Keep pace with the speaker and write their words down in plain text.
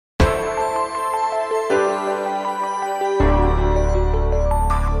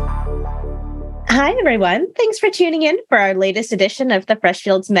Hi, everyone. Thanks for tuning in for our latest edition of the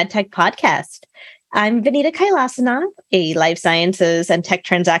Freshfields MedTech podcast. I'm Vinita Kailasana, a life sciences and tech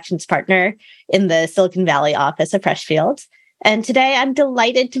transactions partner in the Silicon Valley office of Freshfields. And today I'm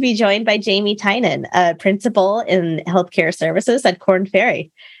delighted to be joined by Jhaymee Tynan, a principal in healthcare services at Korn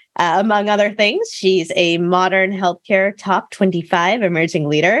Ferry. Among other things, she's a modern healthcare top 25 emerging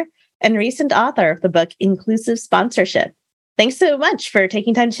leader and recent author of the book Inclusive Sponsorship. Thanks so much for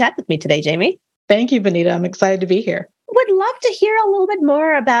taking time to chat with me today, Jhaymee. Thank you, Vinita. I'm excited to be here. Would love to hear a little bit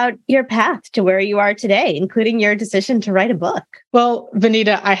more about your path to where you are today, including your decision to write a book. Well,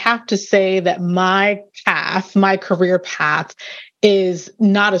 Vinita, I have to say that my path, my career path, is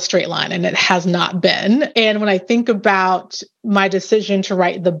not a straight line, and it has not been. And when I think about my decision to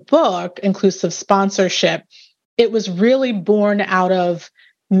write the book, Inclusive Sponsorship, it was really born out of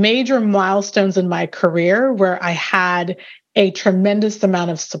major milestones in my career where I had a tremendous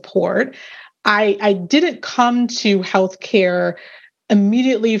amount of support. I didn't come to healthcare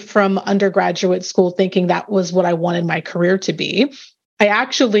immediately from undergraduate school thinking that was what I wanted my career to be. I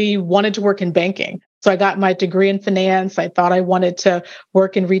actually wanted to work in banking. So I got my degree in finance. I thought I wanted to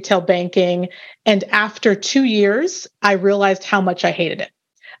work in retail banking. And after 2 years, I realized how much I hated it.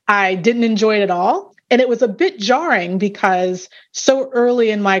 I didn't enjoy it at all. And it was a bit jarring because so early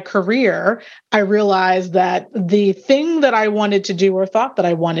in my career, I realized that the thing that I wanted to do or thought that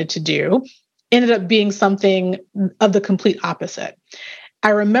I wanted to do ended up being something of the complete opposite. I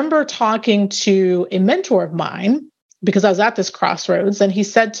remember talking to a mentor of mine because I was at this crossroads, and he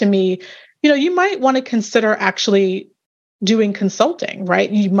said to me, you might want to consider actually doing consulting,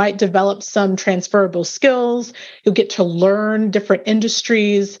 right? You might develop some transferable skills. You'll get to learn different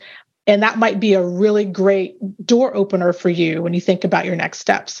industries, and that might be a really great door opener for you when you think about your next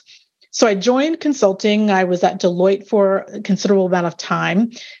steps. So I joined consulting. I was at Deloitte for a considerable amount of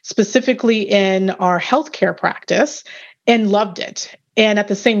time, specifically in our healthcare practice, and loved it. And at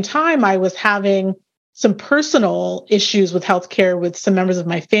the same time, I was having some personal issues with healthcare with some members of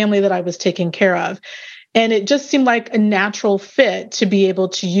my family that I was taking care of. And it just seemed like a natural fit to be able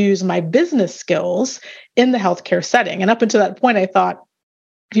to use my business skills in the healthcare setting. And up until that point, I thought,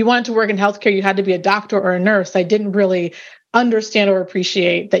 if you wanted to work in healthcare, you had to be a doctor or a nurse. I didn't really understand or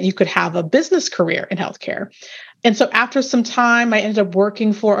appreciate that you could have a business career in healthcare. And so after some time, I ended up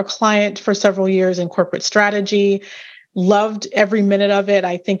working for a client for several years in corporate strategy, loved every minute of it.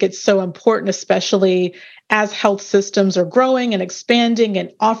 I think it's so important, especially as health systems are growing and expanding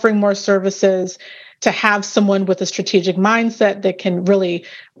and offering more services, to have someone with a strategic mindset that can really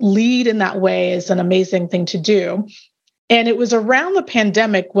lead in that way is an amazing thing to do. And it was around the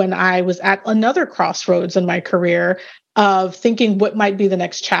pandemic when I was at another crossroads in my career of thinking what might be the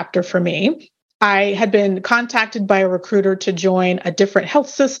next chapter for me. I had been contacted by a recruiter to join a different health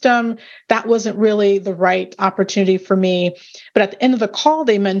system. That wasn't really the right opportunity for me. But at the end of the call,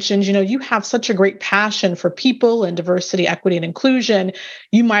 they mentioned, you have such a great passion for people and diversity, equity, and inclusion.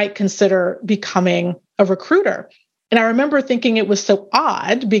 You might consider becoming a recruiter. And I remember thinking it was so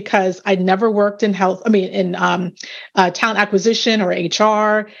odd because I'd never worked in talent acquisition or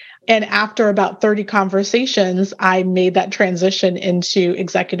HR. And after about 30 conversations, I made that transition into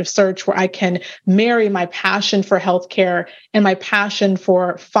executive search where I can marry my passion for healthcare and my passion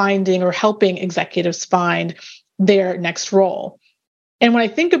for finding or helping executives find their next role. And when I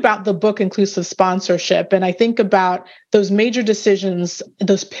think about the book Inclusive Sponsorship, and I think about those major decisions,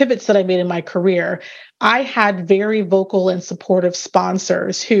 those pivots that I made in my career, I had very vocal and supportive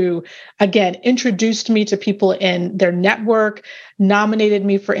sponsors who, again, introduced me to people in their network, nominated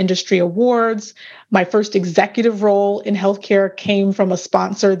me for industry awards. My first executive role in healthcare came from a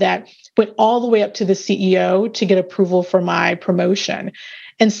sponsor that went all the way up to the CEO to get approval for my promotion.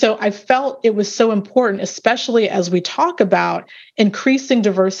 And so I felt it was so important, especially as we talk about increasing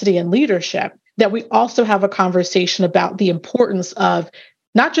diversity in leadership, that we also have a conversation about the importance of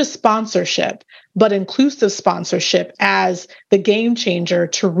not just sponsorship, but inclusive sponsorship as the game changer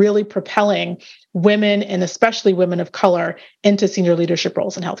to really propelling women, and especially women of color, into senior leadership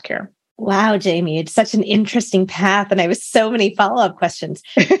roles in healthcare. Wow, Jhaymee, it's such an interesting path. And I have so many follow-up questions.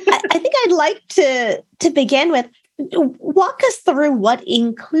 I think I'd like to begin with, walk us through what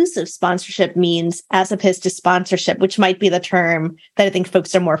inclusive sponsorship means as opposed to sponsorship, which might be the term that I think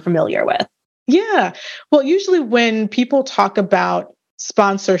folks are more familiar with. Yeah. Well, usually when people talk about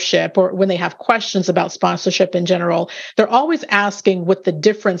sponsorship, or when they have questions about sponsorship in general, they're always asking what the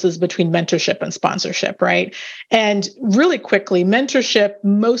difference is between mentorship and sponsorship, right? And really quickly, mentorship,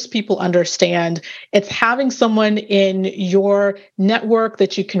 most people understand it's having someone in your network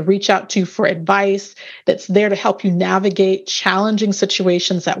that you can reach out to for advice, that's there to help you navigate challenging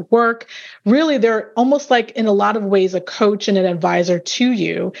situations at work. Really, they're almost like, in a lot of ways, a coach and an advisor to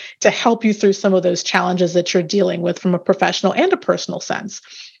you to help you through some of those challenges that you're dealing with from a professional and a personal sense.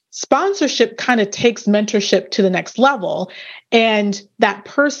 Sponsorship kind of takes mentorship to the next level, and that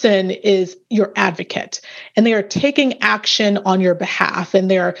person is your advocate, and they are taking action on your behalf,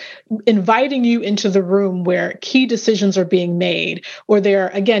 and they're inviting you into the room where key decisions are being made, or they're,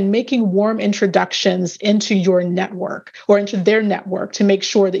 again, making warm introductions into your network or into their network to make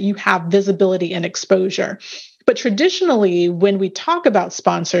sure that you have visibility and exposure. But traditionally, when we talk about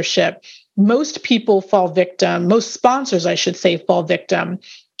sponsorship, most sponsors, I should say, fall victim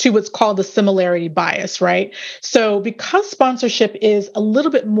to what's called the similarity bias, right? So because sponsorship is a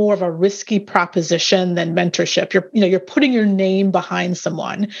little bit more of a risky proposition than mentorship, you're putting your name behind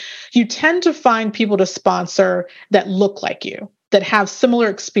someone, you tend to find people to sponsor that look like you, that have similar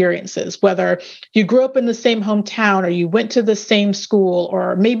experiences, whether you grew up in the same hometown or you went to the same school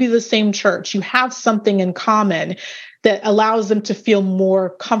or maybe the same church. You have something in common that allows them to feel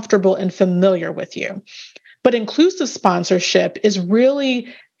more comfortable and familiar with you. But inclusive sponsorship is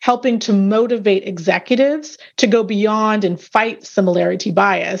really helping to motivate executives to go beyond and fight similarity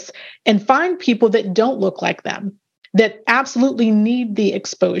bias and find people that don't look like them, that absolutely need the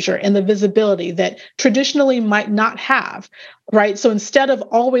exposure and the visibility that traditionally might not have, right? So instead of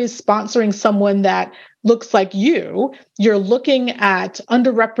always sponsoring someone that looks like you're looking at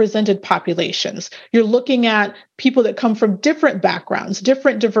underrepresented populations. You're looking at people that come from different backgrounds,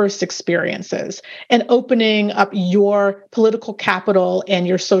 different diverse experiences, and opening up your political capital and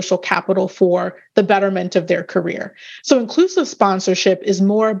your social capital for the betterment of their career. So inclusive sponsorship is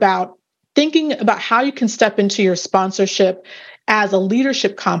more about thinking about how you can step into your sponsorship as a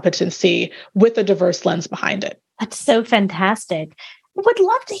leadership competency with a diverse lens behind it. That's so fantastic. Would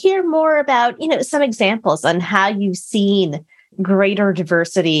love to hear more about, some examples on how you've seen greater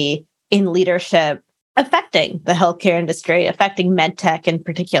diversity in leadership affecting the healthcare industry, affecting MedTech in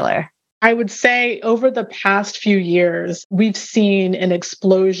particular. I would say over the past few years, we've seen an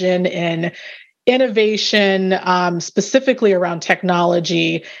explosion in innovation, specifically around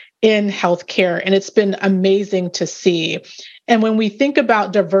technology in healthcare, and it's been amazing to see. And when we think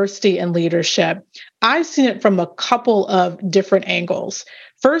about diversity in leadership, I've seen it from a couple of different angles.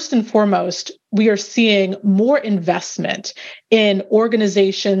 First and foremost, we are seeing more investment in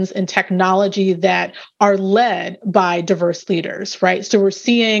organizations and technology that are led by diverse leaders, right? So we're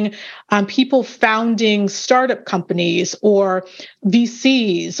seeing people founding startup companies or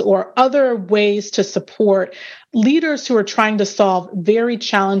VCs or other ways to support leaders who are trying to solve very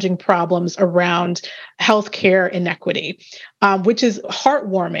challenging problems around healthcare inequity, which is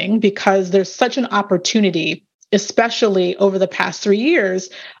heartwarming because there's such an opportunity, especially over the past 3 years,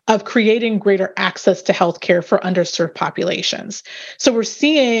 of creating greater access to healthcare for underserved populations. So we're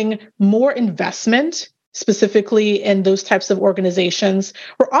seeing more investment specifically in those types of organizations.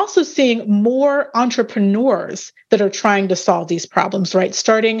 We're also seeing more entrepreneurs that are trying to solve these problems, right?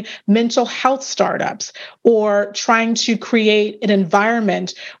 Starting mental health startups or trying to create an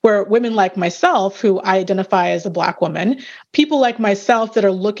environment where women like myself, who I identify as a Black woman, people like myself that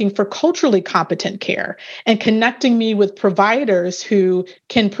are looking for culturally competent care and connecting me with providers who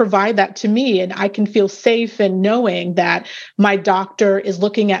can provide that to me. And I can feel safe in knowing that my doctor is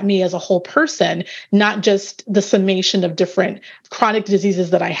looking at me as a whole person, not just the summation of different chronic diseases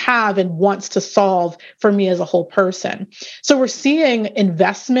that I have and wants to solve for me as a whole person. So we're seeing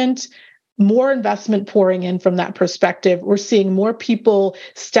more investment pouring in from that perspective. We're seeing more people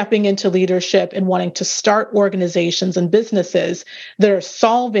stepping into leadership and wanting to start organizations and businesses that are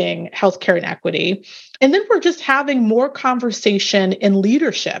solving healthcare inequity. And then we're just having more conversation in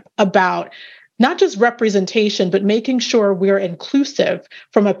leadership about not just representation, but making sure we're inclusive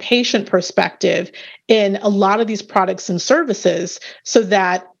from a patient perspective in a lot of these products and services so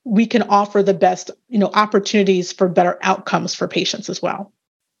that we can offer the best, opportunities for better outcomes for patients as well.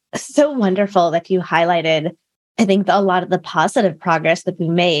 So wonderful that you highlighted, I think, a lot of the positive progress that we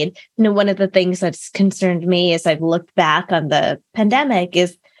made. One of the things that's concerned me as I've looked back on the pandemic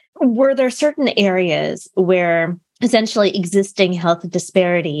is, were there certain areas where essentially existing health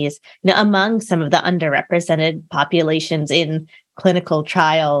disparities, among some of the underrepresented populations in clinical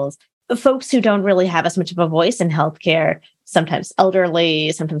trials, folks who don't really have as much of a voice in healthcare, sometimes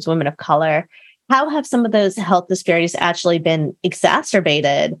elderly, sometimes women of color, How have some of those health disparities actually been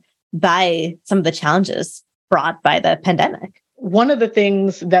exacerbated by some of the challenges brought by the pandemic? One of the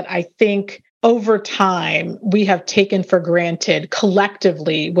things that I think over time we have taken for granted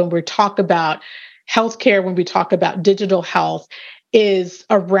collectively when we talk about healthcare, when we talk about digital health, is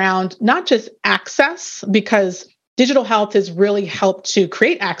around not just access, because digital health has really helped to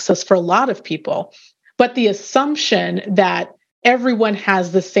create access for a lot of people, but the assumption that everyone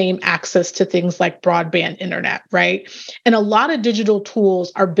has the same access to things like broadband internet, right? And a lot of digital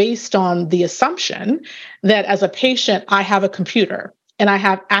tools are based on the assumption that as a patient, I have a computer and I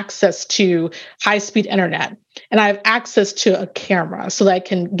have access to high-speed internet and I have access to a camera so that I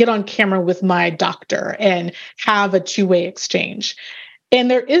can get on camera with my doctor and have a two-way exchange. And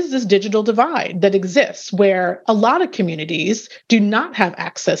there is this digital divide that exists where a lot of communities do not have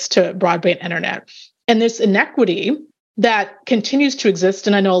access to broadband internet. And this inequity that continues to exist,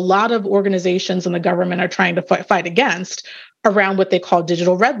 and I know a lot of organizations and the government are trying to fight against, around what they call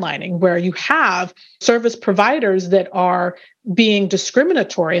digital redlining, where you have service providers that are being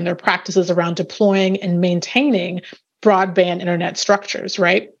discriminatory in their practices around deploying and maintaining broadband internet structures,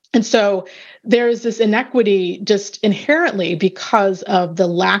 right? And so there is this inequity just inherently because of the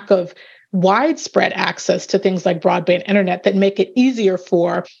lack of widespread access to things like broadband internet that make it easier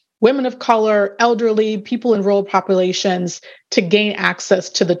for women of color, elderly, people in rural populations to gain access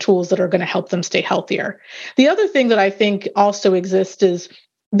to the tools that are going to help them stay healthier. The other thing that I think also exists is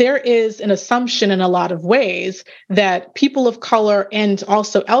there is an assumption in a lot of ways that people of color and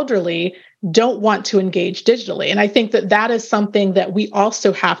also elderly don't want to engage digitally. And I think that that is something that we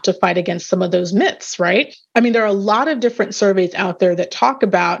also have to fight against some of those myths, right? I mean, there are a lot of different surveys out there that talk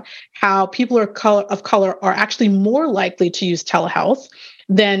about how people of color are actually more likely to use telehealth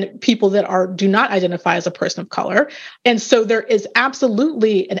than people that do not identify as a person of color. And so there is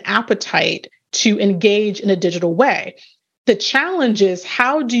absolutely an appetite to engage in a digital way. The challenge is,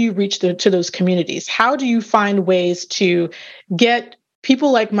 how do you reach to those communities? How do you find ways to get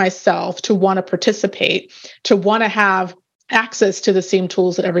people like myself to want to participate, to want to have access to the same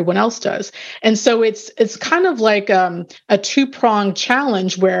tools that everyone else does? And so it's kind of like a two-pronged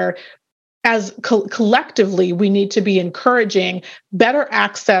challenge where as collectively, we need to be encouraging better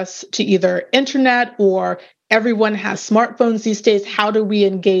access to either internet, or everyone has smartphones these days. How do we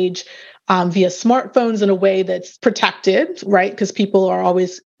engage via smartphones in a way that's protected, right? Because people are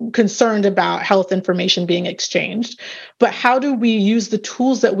always concerned about health information being exchanged. But how do we use the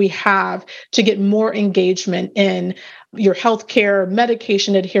tools that we have to get more engagement in your healthcare,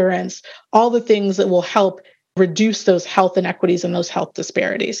 medication adherence, all the things that will help reduce those health inequities and those health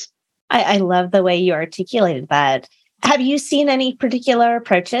disparities? I love the way you articulated that. Have you seen any particular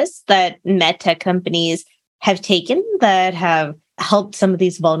approaches that MedTech companies have taken that have helped some of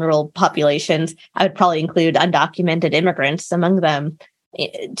these vulnerable populations? I would probably include undocumented immigrants among them,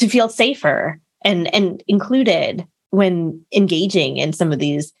 to feel safer and included when engaging in some of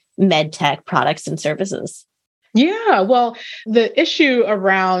these MedTech products and services. Yeah, well, the issue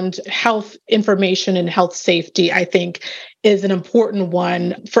around health information and health safety, I think, is an important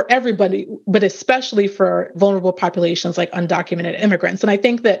one for everybody, but especially for vulnerable populations like undocumented immigrants. And I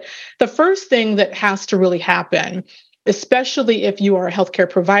think that the first thing that has to really happen, especially if you are a healthcare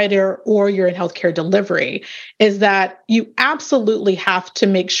provider or you're in healthcare delivery, is that you absolutely have to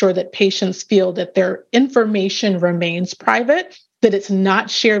make sure that patients feel that their information remains private, that it's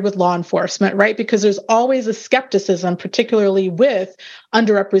not shared with law enforcement, right? Because there's always a skepticism, particularly with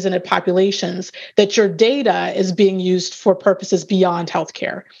underrepresented populations, that your data is being used for purposes beyond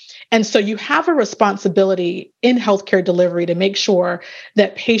healthcare. And so you have a responsibility in healthcare delivery to make sure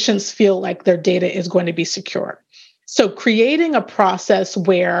that patients feel like their data is going to be secure. So creating a process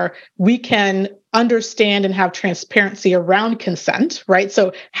where we can understand and have transparency around consent, right?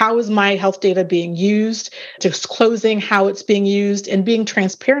 So how is my health data being used, disclosing how it's being used and being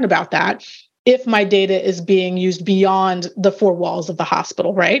transparent about that if my data is being used beyond the four walls of the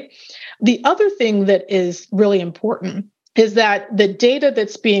hospital, right? The other thing that is really important is that the data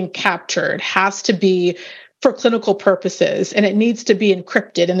that's being captured has to be for clinical purposes, and it needs to be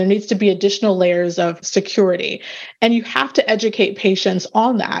encrypted, and there needs to be additional layers of security. And you have to educate patients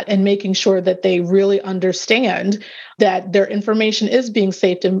on that and making sure that they really understand that their information is being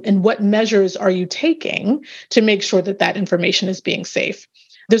safe, and what measures are you taking to make sure that that information is being safe.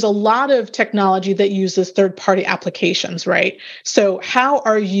 There's a lot of technology that uses third-party applications, right? So how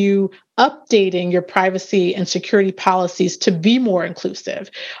are you updating your privacy and security policies to be more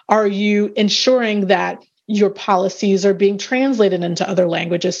inclusive? Are you ensuring that your policies are being translated into other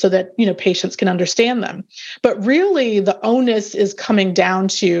languages so that, patients can understand them? But really, the onus is coming down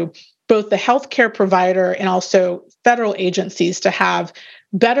to both the healthcare provider and also federal agencies to have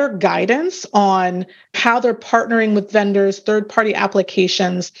better guidance on how they're partnering with vendors, third-party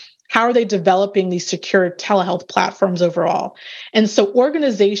applications. How are they developing these secure telehealth platforms overall? And so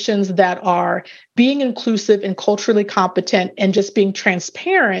organizations that are being inclusive and culturally competent and just being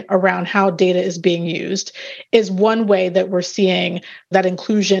transparent around how data is being used is one way that we're seeing that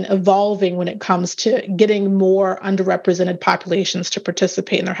inclusion evolving when it comes to getting more underrepresented populations to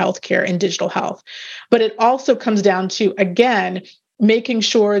participate in their healthcare and digital health. But it also comes down to, again, making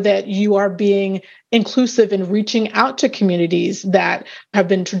sure that you are being inclusive in reaching out to communities that have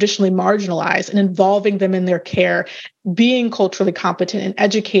been traditionally marginalized and involving them in their care, being culturally competent and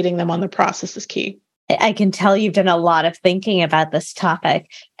educating them on the process is key. I can tell you've done a lot of thinking about this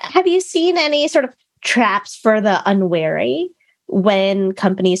topic. Have you seen any sort of traps for the unwary when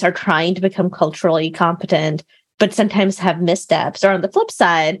companies are trying to become culturally competent, but sometimes have missteps? Or on the flip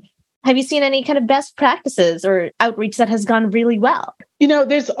side, have you seen any kind of best practices or outreach that has gone really well?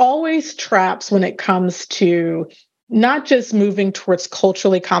 There's always traps when it comes to not just moving towards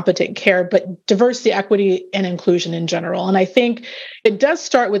culturally competent care, but diversity, equity, and inclusion in general. And I think it does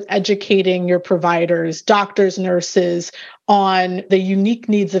start with educating your providers, doctors, nurses on the unique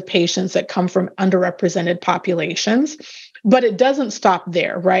needs of patients that come from underrepresented populations. But it doesn't stop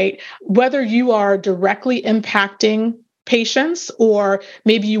there, right? Whether you are directly impacting patients, or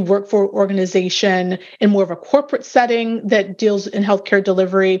maybe you work for an organization in more of a corporate setting that deals in healthcare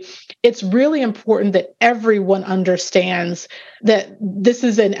delivery, it's really important that everyone understands that this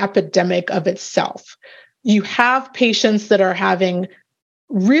is an epidemic of itself. You have patients that are having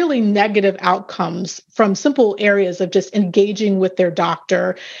really negative outcomes from simple areas of just engaging with their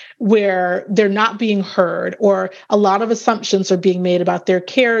doctor where they're not being heard, or a lot of assumptions are being made about their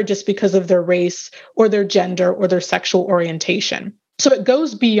care just because of their race or their gender or their sexual orientation. So it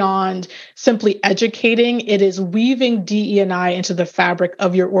goes beyond simply educating. It is weaving DE&I into the fabric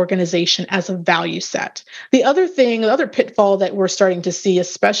of your organization as a value set. The other pitfall that we're starting to see,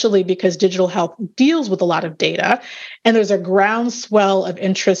 especially because digital health deals with a lot of data, and there's a groundswell of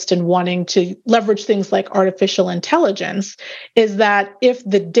interest in wanting to leverage things like artificial intelligence, is that if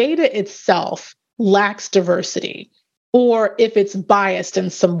the data itself lacks diversity, or if it's biased in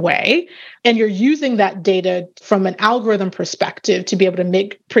some way, and you're using that data from an algorithm perspective to be able to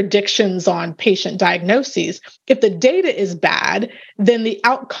make predictions on patient diagnoses, if the data is bad, then the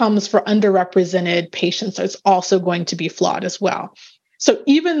outcomes for underrepresented patients is also going to be flawed as well. So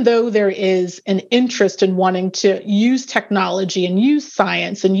even though there is an interest in wanting to use technology and use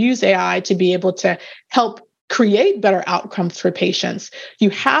science and use AI to be able to help create better outcomes for patients, you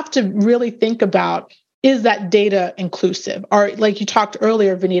have to really think about, is that data inclusive? Or like you talked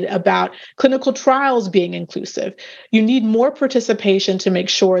earlier, Vinita, about clinical trials being inclusive. You need more participation to make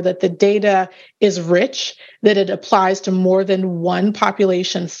sure that the data is rich, that it applies to more than one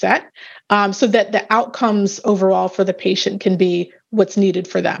population set, so that the outcomes overall for the patient can be what's needed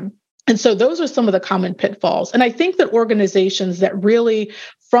for them. And so those are some of the common pitfalls. And I think that organizations that really,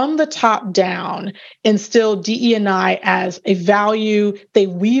 from the top down, instill DE&I as a value, they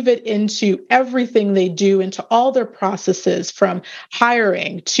weave it into everything they do, into all their processes, from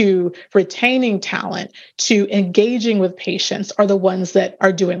hiring to retaining talent to engaging with patients, are the ones that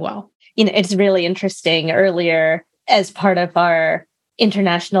are doing well. It's really interesting. Earlier, as part of our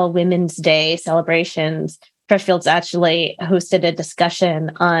International Women's Day celebrations, Freshfields actually hosted a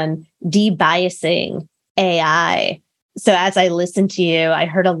discussion on debiasing AI. So as I listened to you, I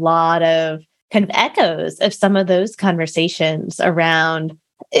heard a lot of kind of echoes of some of those conversations around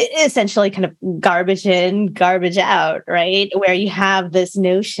essentially kind of garbage in, garbage out, right? Where you have this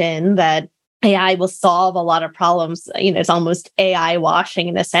notion that AI will solve a lot of problems. It's almost AI washing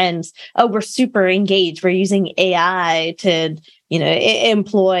in a sense. Oh, we're super engaged. We're using AI to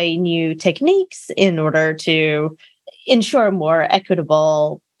employ new techniques in order to ensure more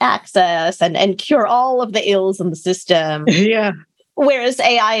equitable access and cure all of the ills in the system. Yeah. Whereas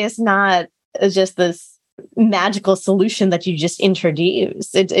AI is not just this magical solution that you just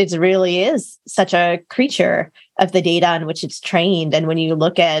introduce. It really is such a creature of the data on which it's trained. And when you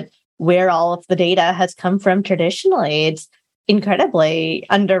look at where all of the data has come from traditionally, it's incredibly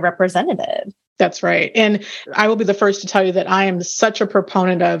underrepresented. That's right. And I will be the first to tell you that I am such a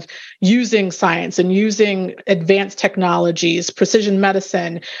proponent of using science and using advanced technologies, precision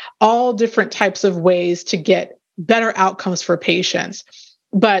medicine, all different types of ways to get better outcomes for patients.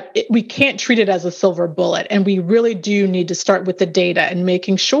 but we can't treat it as a silver bullet. And we really do need to start with the data and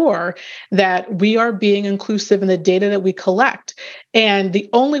making sure that we are being inclusive in the data that we collect. And the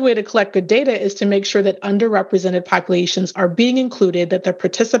only way to collect good data is to make sure that underrepresented populations are being included, that they're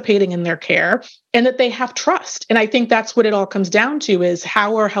participating in their care, and that they have trust. And I think that's what it all comes down to, is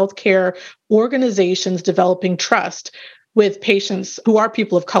how are healthcare organizations developing trust with patients who are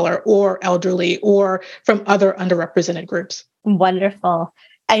people of color or elderly or from other underrepresented groups. Wonderful.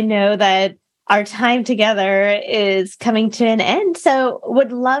 I know that our time together is coming to an end, so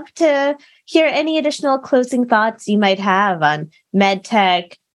would love to hear any additional closing thoughts you might have on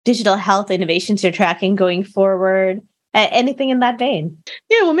MedTech, digital health innovations you're tracking going forward, anything in that vein.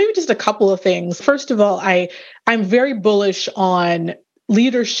 Yeah, well, maybe just a couple of things. First of all, I'm very bullish on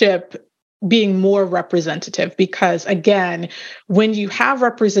leadership being more representative, because again, when you have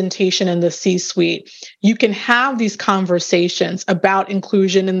representation in the C-suite, you can have these conversations about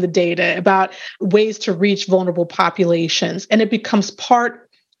inclusion in the data, about ways to reach vulnerable populations, and it becomes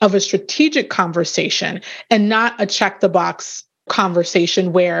part of a strategic conversation and not a check the box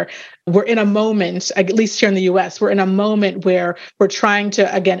conversation where we're in a moment, at least here in the US, we're in a moment where we're trying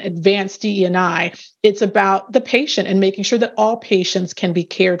to, again, advance DE&I. It's about the patient and making sure that all patients can be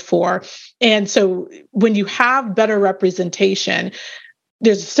cared for. And so when you have better representation,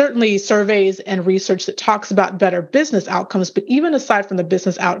 there's certainly surveys and research that talks about better business outcomes, but even aside from the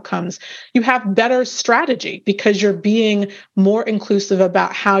business outcomes, you have better strategy because you're being more inclusive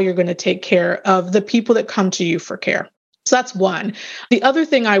about how you're going to take care of the people that come to you for care. So that's one. The other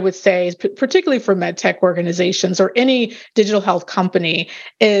thing I would say is, particularly for MedTech organizations or any digital health company,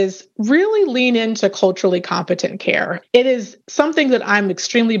 is really lean into culturally competent care. It is something that I'm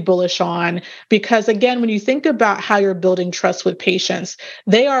extremely bullish on because, again, when you think about how you're building trust with patients,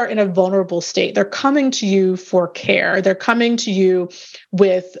 they are in a vulnerable state. They're coming to you for care. They're coming to you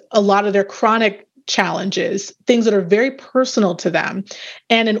with a lot of their chronic challenges, things that are very personal to them.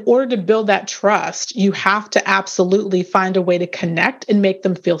 And in order to build that trust, you have to absolutely find a way to connect and make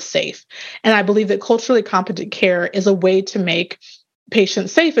them feel safe. And I believe that culturally competent care is a way to make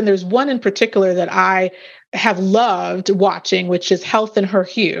patients safe. And there's one in particular that I have loved watching, which is Health in Her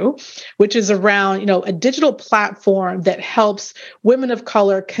Hue, which is around, a digital platform that helps women of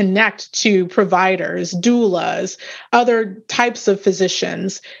color connect to providers, doulas, other types of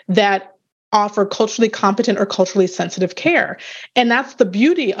physicians that offer culturally competent or culturally sensitive care. And that's the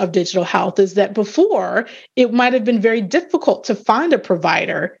beauty of digital health, is that before it might have been very difficult to find a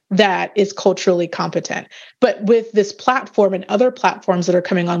provider that is culturally competent. But with this platform and other platforms that are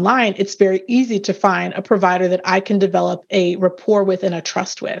coming online, it's very easy to find a provider that I can develop a rapport with and a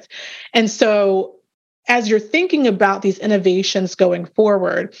trust with. And so as you're thinking about these innovations going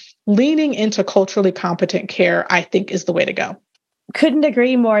forward, leaning into culturally competent care, I think, is the way to go. Couldn't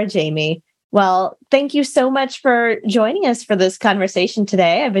agree more, Jhaymee. Well, thank you so much for joining us for this conversation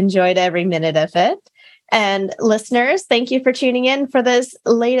today. I've enjoyed every minute of it. And listeners, thank you for tuning in for this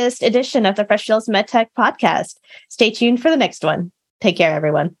latest edition of the Fresh Fields MedTech podcast. Stay tuned for the next one. Take care,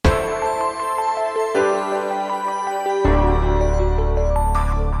 everyone.